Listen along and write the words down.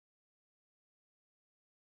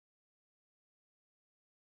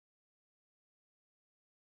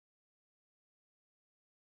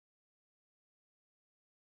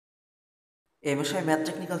এই বিষয়ে math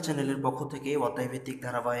technical চ্যানেলের পক্ষ থেকে অধ্যায়ভিত্তিক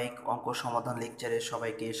ধারাবাহিক অঙ্ক সমাধান লেকচারে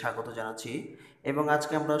সবাইকে স্বাগত জানাচ্ছি। এবং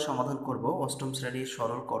আজকে আমরা সমাধান করব অষ্টম শ্রেণীর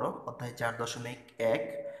সরল করো অধ্যায় 4.1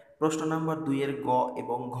 প্রশ্ন নাম্বার 2 এর গ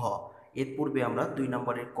এবং ঘ। এর পূর্বে আমরা 2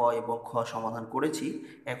 নম্বরের ক এবং খ সমাধান করেছি।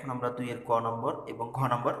 এখন আমরা 2 এর ক নম্বর এবং ঘ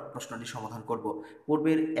নম্বর প্রশ্নটি সমাধান করব।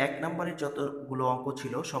 পূর্বের 1 নম্বরের যতগুলো অঙ্ক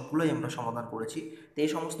ছিল সবগুলোই আমরা সমাধান করেছি। তো এই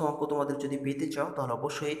সমস্ত অঙ্ক তোমাদের যদি পেতে চাও তাহলে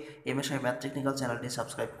অবশ্যই এমএসআই ম্যাথ টেকনিক্যাল চ্যানেলটি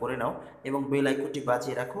সাবস্ক্রাইব করে নাও এবং বেল আইকনটি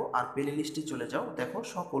বাজিয়ে রাখো আর প্লে লিস্টে চলে যাও, দেখো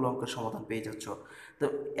সকল অঙ্কের সমাধান পেয়ে যাচ্ছ। তো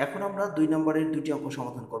এখন আমরা 2 নম্বরের দুটি অঙ্ক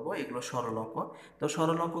সমাধান করব, এগুলো সরল অঙ্ক। তো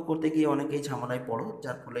সরল অঙ্ক করতে গিয়ে অনেকেই ঝামেলায় পড়ো,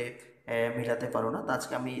 যার ফলে মিলাতে পারো না। তো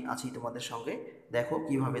আজকে আমি আছি তোমাদের সঙ্গে, দেখো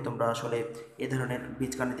কিভাবে তোমরা আসলে এ ধরনের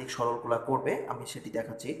বীজগাণিতিক সরলগুলো করবে আমি সেটি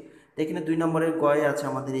দেখাচ্ছি। তো এখানে 2 নম্বরের গয়ে আছে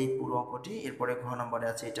আমাদের এই পুরো অঙ্কটি, এরপরে ঘ নম্বরে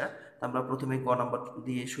আছে এটা। তো আমরা প্রথমে গ নম্বর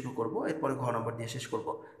দিয়ে শুরু করব, এরপরে ঘ নম্বর দিয়ে শেষ করব।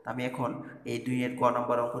 তো আমি এখন এই 2 এর গ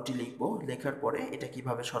নম্বর অঙ্কটি লিখব, লেখার পরে এটা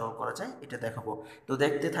কিভাবে সরল করা যায় এটা দেখাবো। তো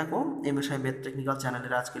দেখতে থাকো এমএসআই ম্যাথ টেকনিক্যাল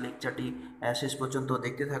চ্যানেলের আজকে লেকচারটি শেষ পর্যন্ত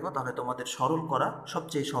দেখতে থাকো, তাহলে তোমাদের সরল করা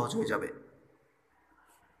সবচেয়ে সহজ হয়ে যাবে।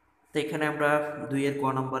 তো এখানে আমরা 2 এর ক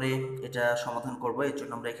নম্বরে এটা সমাধান করব। এর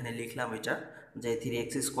জন্য আমরা এখানে লিখলাম এটা যে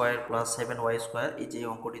 3x² + 7y², এই যে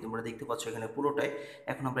অঙ্কটি তোমরা দেখতে পাচ্ছ এখানে পুরোটাই।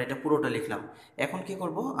 এখন আমরা এটা পুরোটা লিখলাম। এখন কি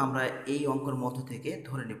করব, আমরা এই অঙ্কের মধ্য থেকে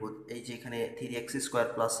ধরে নেব এই যে এখানে 3x²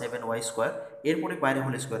 + 7y², এরপরে বাইরে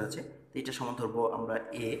হোল স্কোয়ার আছে, তো এটা সমান ধরবো আমরা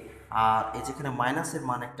এ। আর এই যেখানে মাইনাসের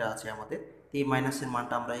মান একটা আছে আমাদের, তো এই মাইনাসের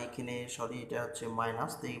মানটা আমরা এখানে, সরি এটা হচ্ছে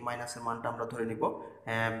মাইনাস, তো এই মাইনাসের মানটা আমরা ধরে নিব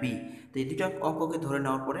বি। তো এই দুটো অঙ্ককে ধরে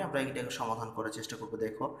নেওয়ার পরে আমরা এটাকে সমাধান করার চেষ্টা করব।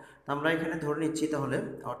 দেখো, তো আমরা এখানে ধরে নিচ্ছি তাহলে,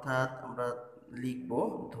 অর্থাৎ আমরা লিখব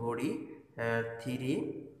ধরি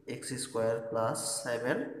 3x² +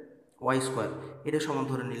 7y², এটা সমান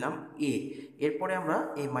ধরে নিলাম এ। এরপরে আমরা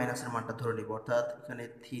এই মাইনাসের মানটা ধরে নিব, অর্থাৎ এখানে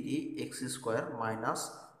 3x²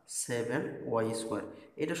 - 7y²,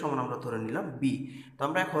 এটা সমান আমরা ধরে নিলাম বি। তো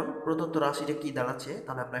আমরা এখন প্রদত্ত রাশিটা কি দাঁড়াচ্ছে,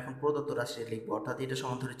 তাহলে আমরা এখন প্রদত্ত রাশিটা লিখবো, অর্থাৎ এটা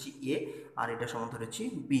সমান ধরেছি এ আর এটা সমান ধরেছি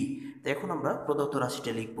বি। তো এখন আমরা প্রদত্ত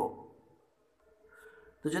রাশিটা লিখব।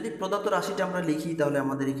 তো যদি প্রদত্ত রাশিটা আমরা লিখি তাহলে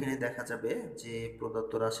আমাদের এখানে দেখা যাবে যে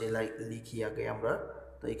প্রদত্ত রাশি লিখি আগে আমরা।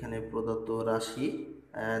 তো এখানে প্রদত্ত রাশি,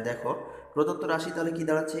 দেখো প্রদত্ত রাশি তাহলে কি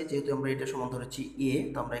দাঁড়াচ্ছে, যেহেতু আমরা এটা সমান ধরেছি এ,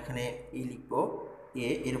 তো আমরা এখানে এ লিখবো। এ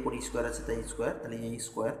এর উপর স্কোয়ার আছে তাই স্কোয়ার, তাহলে এ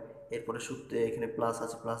স্কোয়ার। এরপরে সূত্রে এখানে প্লাস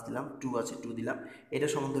আছে প্লাস দিলাম, টু আছে টু দিলাম। এটা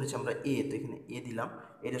সমান ধরেছি আমরা এ, তো এখানে এ দিলাম।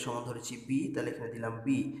 এটা সমান ধরেছি বি, তাহলে এখানে দিলাম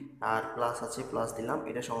বি। আর প্লাস আছে প্লাস দিলাম,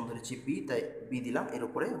 এটা সমান ধরেছি বি, তাই বি দিলাম। এর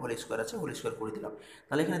উপরে হোল স্কোয়ার আছে, হোল স্কোয়ার করে দিলাম।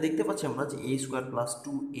 তাহলে এখানে দেখতে পাচ্ছি আমরা যে a² +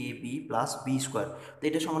 2ab + b²। তো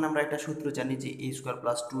এটা সমান আমরা একটা সূত্র জানি যে a²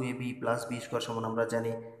 + 2ab + b² সমান আমরা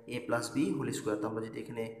জানি a + b হোল স্কোয়ার। তো আমরা যদি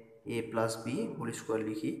এখানে a + b হোল স্কোয়ার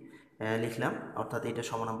লিখলাম, অর্থাৎ এটা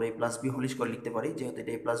সমান আমরা a + b হোল স্কোয়ার লিখতে পারি, যেহেতু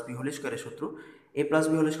এটা a + b হোল স্কোয়ারের সূত্র। a +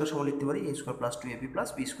 b হোল স্কোয়ার সমান লিখতে পারি a² + 2ab +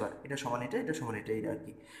 b², এটা সমান এটা, এটা সমান এটা, এটা আর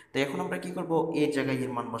কি। তো এখন আমরা কি করব, এর জায়গায়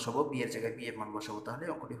এর মান বসাবো, বি এর জায়গায় বি এর মান বসাবো, তাহলে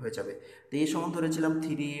অঙ্কটি হয়ে যাবে। তো এই সমান ধরেছিলাম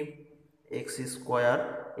 3x²,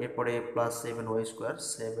 এরপরে +7y²,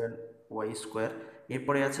 7y²।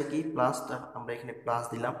 এরপরে আছে কি প্লাস, আমরা এখানে প্লাস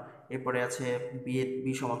দিলাম। এরপরে আছে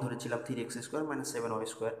বি সমান ধরেছিলাম 3x² -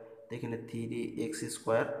 7y², তো এখানে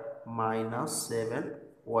 3x² -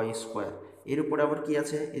 7y²। এর উপরে আবার কি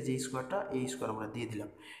আছে, এই যে স্কোয়ারটা, এই স্কোয়ার আমরা দিয়ে দিলাম।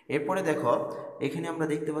 এরপরে দেখো এখানে আমরা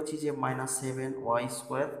দেখতে পাচ্ছি যে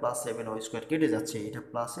 -7y² + 7y² কেটে যাচ্ছে, এটা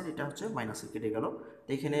প্লাসের এটা হচ্ছে মাইনাসের কেটে গেল। তো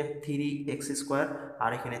এখানে 3x²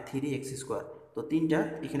 আর এখানে 3x², তো তিনটা,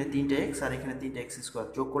 এখানে 3টা এক্স আর এখানে 3টা x²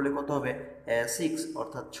 যোগ করলে কত হবে 6,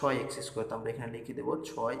 অর্থাৎ 6x²। তো আমরা এখানে লিখে দেবো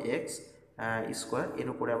 6x²। এর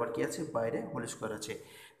উপরে আবার কি আছে, বাইরে হোল স্কোয়ার আছে।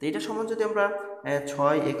 তো এটা সমান যদি আমরা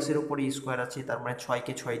 6x-এর উপরে স্কোয়ার আছে, তার মানে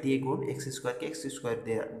 6কে 6 দিয়ে গুণ, x²কে x²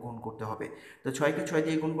 দিয়ে গুণ করতে হবে। তো 6কে 6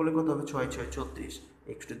 দিয়ে গুণ করলে কত হবে, 6 6 34,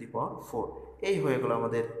 x⁴। এই হয়ে গেল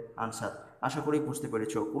আমাদের আনসার। আশা করি বুঝতে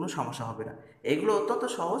পেরেছো, কোনো সমস্যা হবে না। এগুলো অত্যন্ত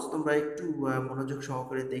সহজ, তোমরা একটু মনোযোগ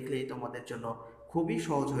সহকারে দেখলেই তোমাদের জন্য খুবই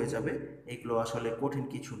সহজ হয়ে যাবে। এগুলো আসলে কঠিন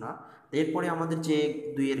কিছু না। এরপরে আমাদের যে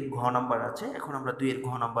 2 এর ঘ নাম্বার আছে, এখন আমরা 2 এর ঘ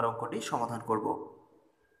নাম্বার অঙ্কটি সমাধান করব।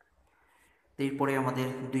 তো এরপরে আমাদের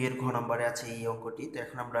 2 এর ঘ নম্বরে আছে এই অঙ্কটি। তো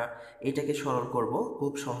এখন আমরা এটাকে সরল করব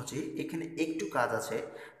খুব সহজেই। এখানে একটু কাজ আছে,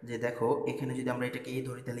 যে দেখো এখানে যদি আমরা এটাকে এ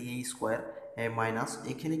ধরি তাহলে a² মাইনাস,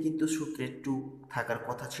 এখানে কিন্তু সূত্রে 2 থাকার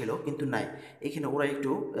কথা ছিল কিন্তু নাই, এখানে ওরা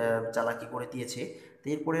একটু চালাকি করে দিয়েছে। তো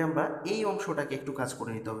এরপরে আমরা এই অংশটাকে একটু কাজ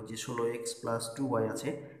করে নিতে হবে, যে 16x + 2y আছে,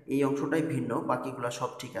 এই অংশটাই ভিন্ন, বাকিগুলো সব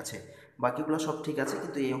ঠিক আছে। বাকিগুলো সব ঠিক আছে,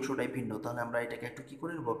 কিন্তু এই অংশটাই ভিন্ন। তাহলে আমরা এটাকে একটু কী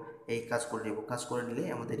করে নেব, এই কাজ করে নেব। কাজ করে নিলে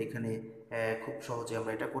আমাদের এখানে খুব সহজে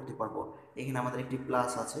আমরা এটা করতে পারবো। এখানে আমাদের একটি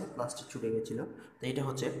প্লাস আছে, প্লাসটি ছুটে গেছিলো, তো এটা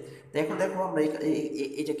হচ্ছে। তো এখন দেখো আমরা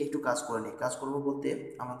এইটাকে একটু কাজ করে নিই। কাজ করব বলতে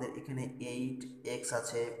আমাদের এখানে 8x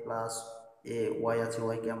আছে প্লাস ওয়াই আছে,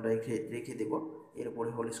 ওয়াইকে আমরা রেখে রেখে দেবো। এর উপরে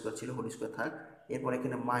হোল স্কোয়ার ছিল, হোল স্কোয়ার থাক। এরপর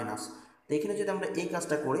এখানে মাইনাস। তো এখানে যদি আমরা এই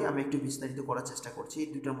কাজটা করি, আমি একটু বিস্তারিত করার চেষ্টা করছি। এই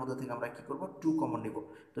দুইটার মধ্যে থেকে আমরা কি করব, 2 কমন নেব।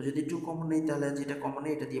 তো যদি 2 কমন নেই, তাহলে যেটা কমন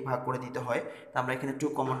নেই এটা দিয়ে ভাগ করে দিতে হয়। তো আমরা এখানে 2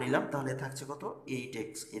 কমন নিলাম, তাহলে থাকছে কত,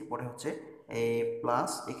 8x। এরপরে হচ্ছে প্লাস,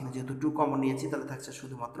 এখানে যেহেতু 2 কমন নিয়েছি তাহলে থাকছে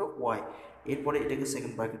শুধুমাত্র ওয়াই। এরপরে এটাকে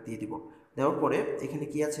সেকেন্ড ব্র্যাকেট দিয়ে দিব। দেওয়ার পরে এখানে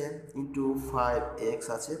কি আছে, ইন্টু 5x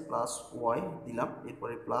আছে প্লাস ওয়াই দিলাম।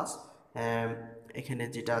 এরপরে প্লাস এখানে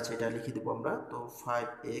যেটা আছে এটা লিখে দেবো আমরা। তো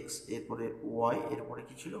 5x এরপরে ওয়াই, এরপরে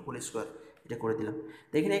কি ছিল, হোল স্কোয়ার, এটা করে দিলাম।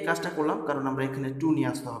 তো এখানে এই কাজটা করলাম কারণ আমরা এখানে 2 নিয়ে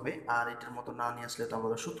আসতে হবে, আর এটার মতো না নিয়ে আসলে তো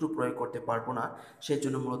আমরা সূত্র প্রয়োগ করতে পারবো না, সেই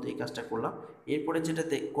জন্য মূলত এই কাজটা করলাম। এরপরে যেটা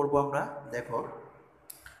করবো আমরা, দেখো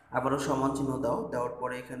আবারও সমান চিহ্ন দাও, দেওয়ার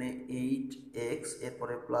পরে এখানে 8x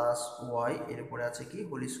এরপরে প্লাস ওয়াই, এরপরে আছে কি,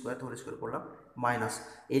 হোল স্কোয়ার, হোল স্কোয়ার করলাম, মাইনাস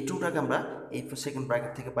এই 2টাকে আমরা এই সেকেন্ড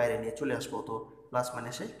ব্র্যাকেট থেকে বাইরে নিয়ে চলে আসবো। তো প্লাস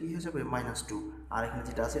মাইনাসে কী হয়ে যাবে, -2। আর এখানে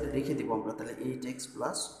যেটা আছে এটা রেখে দিব আমরা, তাহলে 8x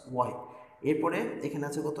প্লাস ওয়াই। এরপরে এখানে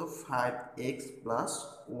আছে কত, 5x প্লাস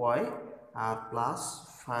ওয়াই আর প্লাস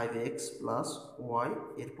 5x প্লাস ওয়াই,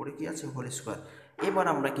 এরপরে কি আছে, হোল স্কোয়ার। এবার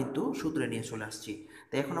আমরা কিন্তু সূত্রে নিয়ে চলে আসছি।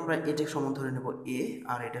 তো এখন আমরা এটা সমান ধরে নেব এ,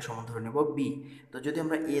 আর এটা সমান ধরে নেব বি। তো যদি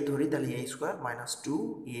আমরা এ ধরি তাহলে এ square minus 2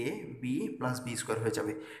 A B plus B square হয়ে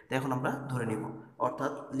যাবে। তো এখন আমরা ধরে নেব,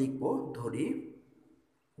 অর্থাৎ লিখব, ধরি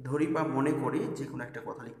ধরি বা মনে করি, যে কোনো একটা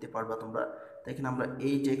কথা লিখতে পারবা তোমরা। তো এখানে আমরা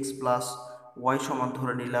 8x প্লাস ওয়াই সমান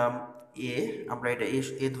ধরে নিলাম এ, আমরা এটা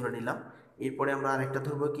এ ধরে নিলাম। এরপরে আমরা আরেকটা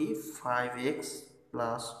ধরবো কি, 5x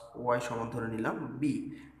প্লাস ওয়াই সমান ধরে নিলাম বি।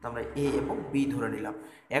 তো আমরা এ এবং বি ধরে নিলাম।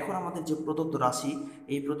 এখন আমাদের যে প্রদত্ত রাশি,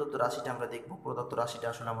 এই প্রদত্ত রাশিটা আমরা দেখব, প্রদত্ত রাশিটা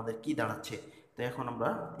আসলে আমাদের কি দাঁড়াচ্ছে। তো এখন আমরা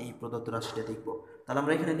এই প্রদত্ত রাশিটা দেখব। তাহলে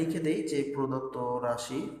আমরা এখানে লিখে দেই যে প্রদত্ত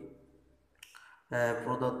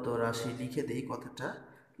রাশি লিখে দেই কথাটা।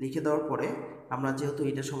 লিখে দেওয়ার পরে আমরা যেহেতু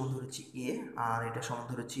এটা সমান ধরেছি এ আর এটা সমান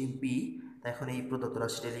ধরেছি বি, এখন এই প্রদত্ত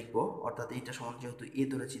রাশিটা লিখব। অর্থাৎ এইটা সমান যেহেতু এ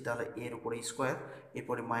ধরেছি তাহলে এর উপরে স্কোয়ার,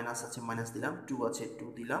 এরপরে মাইনাস আছে মাইনাস দিলাম, 2 আছে 2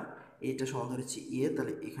 দিলাম। এটা সমান ধরেছি এ,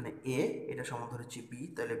 তাহলে এখানে এ, এটা সমান ধরেছি বি,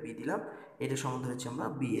 তাহলে বি দিলাম। এটা সমান ধরেছি আমরা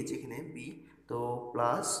বি, যেখানে বি, তো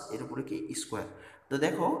প্লাস এর উপরে কি স্কোয়ার। তো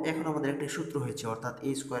দেখো এখন আমাদের একটা সূত্র হয়েছে, অর্থাৎ এ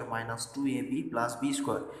square minus 2ab plus B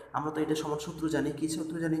square. আমরা তো এটা সমান সূত্র জানি, কি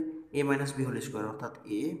সূত্র জানি, এ মাইনাস বি হোল স্কোয়ার, অর্থাৎ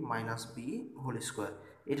এ মাইনাস বি হোল স্কোয়ার,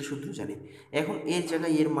 এটা সূত্র জানি। এখন এর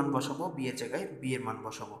জায়গায় এর মান বসাবো, বি এর জায়গায় বি এর মান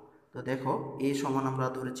বসাবো। তো দেখো এ সমান আমরা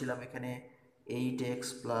ধরেছিলাম এখানে 8x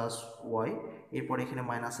প্লাস ওয়াই, এরপর এখানে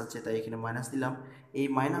মাইনাস আছে তাই এখানে মাইনাস দিলাম। এই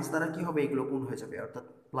মাইনাস দ্বারা কি হবে, এগুলো গুণ হয়ে যাবে, অর্থাৎ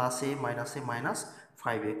প্লাসে মাইনাস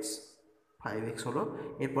 5x, 5x হলো।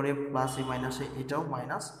 এরপরে প্লাসে মাইনাসে এটাও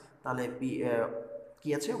মাইনাস, তাহলে বি কি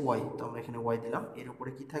আছে, ওয়াই, তো আমরা এখানে ওয়াই দিলাম। এর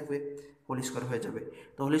উপরে কি থাকবে, হোল স্কোয়ার হয়ে যাবে।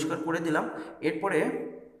 তো হোল স্কোয়ার করে দিলাম। এরপরে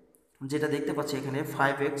যেটা দেখতে পাচ্ছি এখানে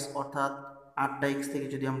 5x, অর্থাৎ 8টা এক্স থেকে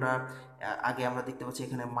যদি আমরা আগে আমরা দেখতে পাচ্ছি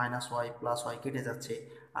এখানে মাইনাস ওয়াই প্লাস ওয়াই কেটে যাচ্ছে,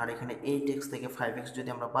 আর এখানে 8x থেকে 5x যদি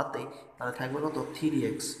আমরা বাদ দিই তাহলে থাকবে কত,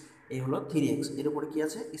 3x। এই হলো 3x, এর উপরে কি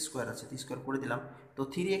আছে, স্কোয়ার আছে, তো স্কোয়ার করে দিলাম। তো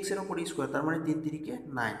 3x এর উপরে স্কোয়ার, তার মানে 3 3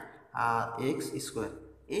 9 আর এক্স স্কোয়ার।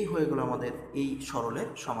 এই হয়ে গেল আমাদের এই সরলের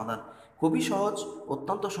সমাধান। খুবই সহজ,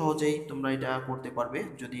 অত্যন্ত সহজেই তোমরা এটা করতে পারবে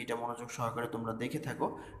যদি এটা মনোযোগ সহকারে তোমরা দেখে থাকো,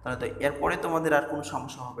 তাহলে তো এরপরে তোমাদের আর কোনো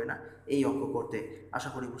সমস্যা হবে না এই অঙ্ক করতে। আশা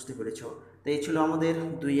করি বুঝতে পেরেছো। তো এই ছিল আমাদের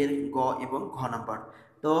 2-এর গ এবং ঘ নাম্বার।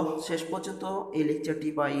 তো শেষ পর্যন্ত এই লেকচারটি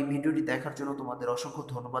বা এই ভিডিওটি দেখার জন্য তোমাদের অসংখ্য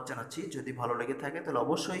ধন্যবাদ জানাচ্ছি। যদি ভালো লেগে থাকে তাহলে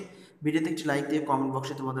অবশ্যই ভিডিওতে একটি লাইক দিয়ে কমেন্ট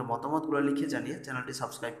বক্সে তোমাদের মতামতগুলো লিখে জানিয়ে চ্যানেলটি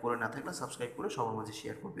সাবস্ক্রাইব করে না থাকলে সাবস্ক্রাইব করে সবার মাঝে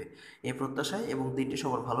শেয়ার করবে। এই প্রত্যাশায় এবং দিনটি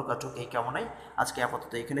সবার ভালো কাটুক এই কামনায় আজকে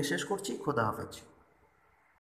আপাতত এখানে শেষ করছি। খোদা হাফেজ।